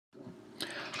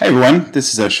Hi everyone,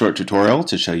 this is a short tutorial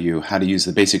to show you how to use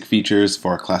the basic features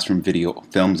for Classroom Video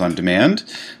Films on Demand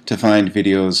to find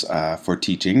videos for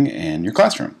teaching in your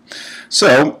classroom.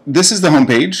 So this is the home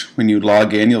page. When you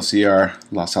log in, you'll see our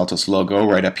Los Altos logo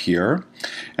right up here.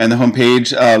 And the home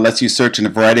page lets you search in a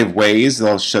variety of ways.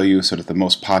 They'll show you sort of the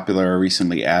most popular,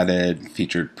 recently added,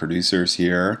 featured producers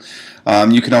here.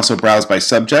 You can also browse by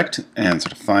subject and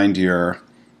sort of find your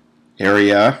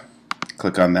area.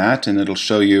 Click on that and it'll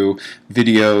show you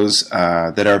videos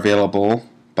that are available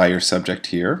by your subject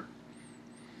here.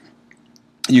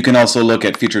 You can also look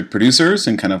at featured producers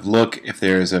and kind of look if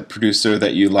there's a producer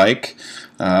that you like.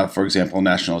 For example,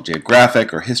 National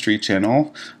Geographic or History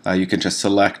Channel. You can just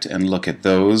select and look at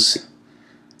those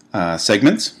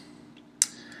segments.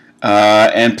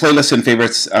 And playlists and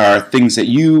favorites are things that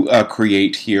you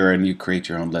create here, and you create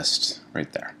your own list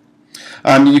right there.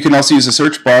 You can also use the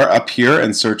search bar up here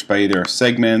and search by either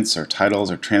segments or titles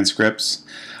or transcripts.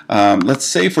 Let's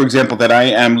say, for example, that I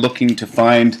am looking to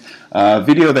find a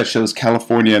video that shows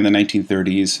California in the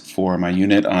 1930s for my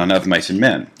unit on Of Mice and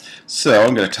Men. So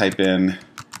I'm going to type in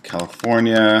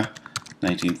California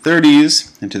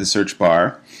 1930s into the search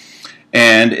bar,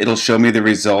 and it'll show me the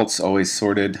results, always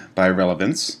sorted by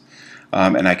relevance.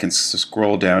 And I can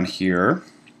scroll down here,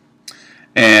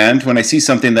 and when I see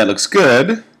something that looks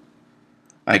good,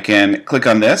 I can click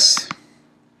on this,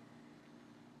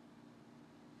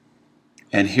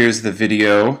 and here's the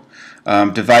video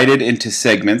divided into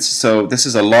segments. So this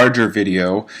is a larger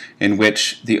video in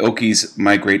which the Okies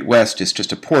Migrate West is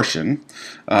just a portion.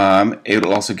 It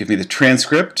will also give me the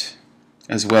transcript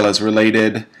as well as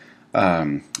related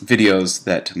videos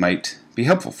that might be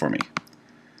helpful for me.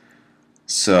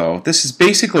 So this is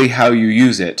basically how you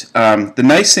use it. The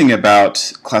nice thing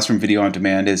about Classroom Video on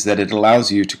Demand is that it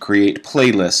allows you to create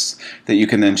playlists that you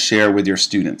can then share with your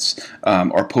students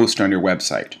or post on your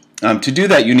website. To do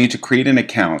that, you need to create an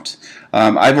account.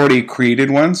 I've already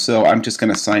created one, so I'm just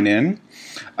going to sign in.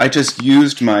 I just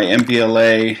used my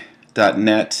mbla.net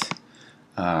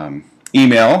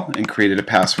email and created a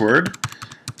password.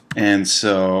 And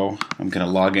so I'm going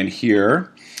to log in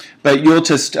here. But you'll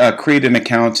just create an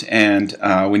account, and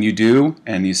when you do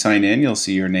and you sign in, you'll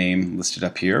see your name listed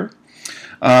up here.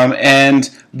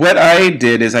 And what I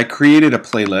did is I created a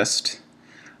playlist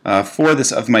for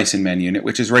this Of Mice and Men unit,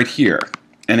 which is right here.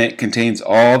 And it contains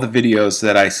all the videos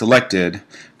that I selected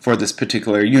for this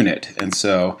particular unit. And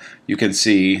so you can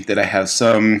see that I have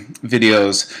some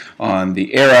videos on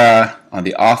the era, on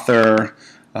the author,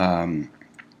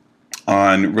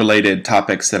 on related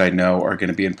topics that I know are going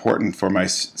to be important for my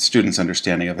students'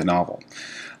 understanding of the novel.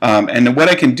 And what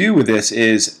I can do with this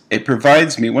is it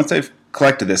provides me, once I've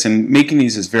collected this, and making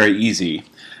these is very easy.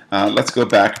 Let's go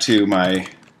back to my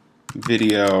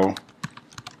video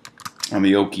on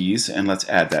the Okies, and let's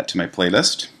add that to my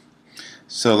playlist.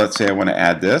 So let's say I want to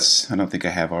add this. I don't think I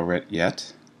have already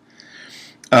yet.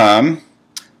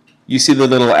 You see the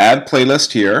little add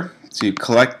playlist here. So you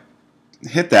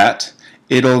hit that.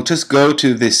 It'll just go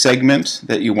to the segment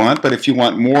that you want, but if you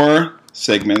want more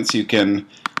segments, you can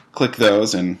click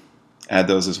those and add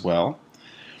those as well.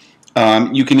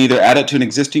 You can either add it to an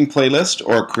existing playlist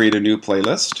or create a new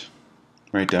playlist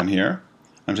right down here.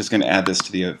 I'm just going to add this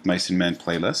to the Of Mice and Men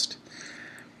playlist.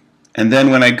 And then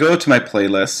when I go to my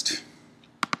playlist,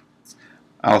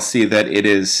 I'll see that it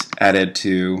is added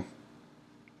to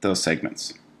those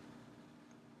segments.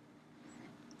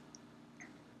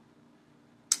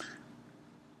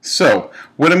 So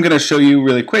what I'm going to show you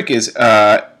really quick is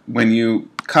when you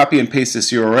copy and paste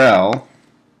this URL,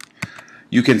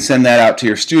 you can send that out to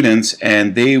your students,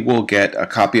 and they will get a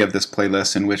copy of this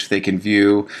playlist in which they can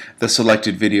view the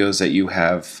selected videos that you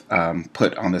have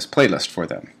put on this playlist for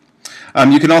them.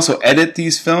 You can also edit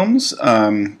these films,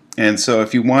 and so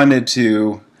if you wanted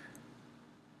to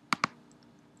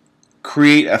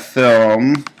create a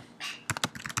film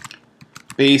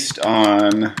based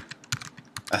on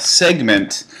a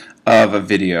segment of a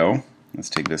video, let's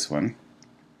take this one,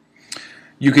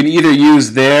 you can either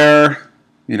use their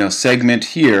segment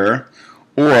here,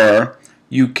 or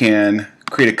you can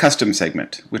create a custom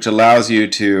segment, which allows you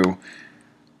to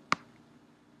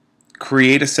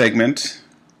create a segment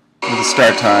with a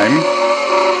start time.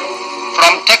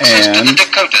 From Texas to the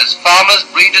Dakotas, farmers,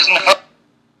 breeders,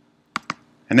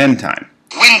 and end time.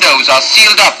 Windows are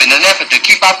sealed up in an effort to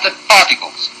keep out the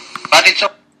particles, but it's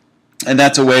and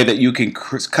that's a way that you can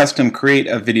custom create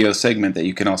a video segment that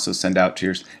you can also send out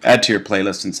to add to your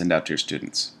playlist and send out to your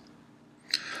students.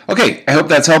 Okay, I hope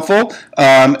that's helpful.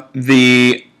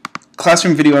 The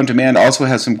Classroom Video on Demand also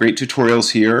has some great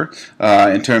tutorials here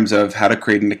in terms of how to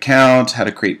create an account, how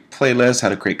to create playlists, how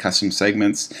to create custom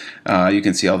segments. You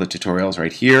can see all the tutorials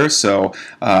right here, so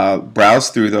browse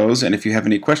through those, and if you have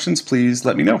any questions, please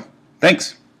let me know.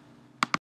 Thanks.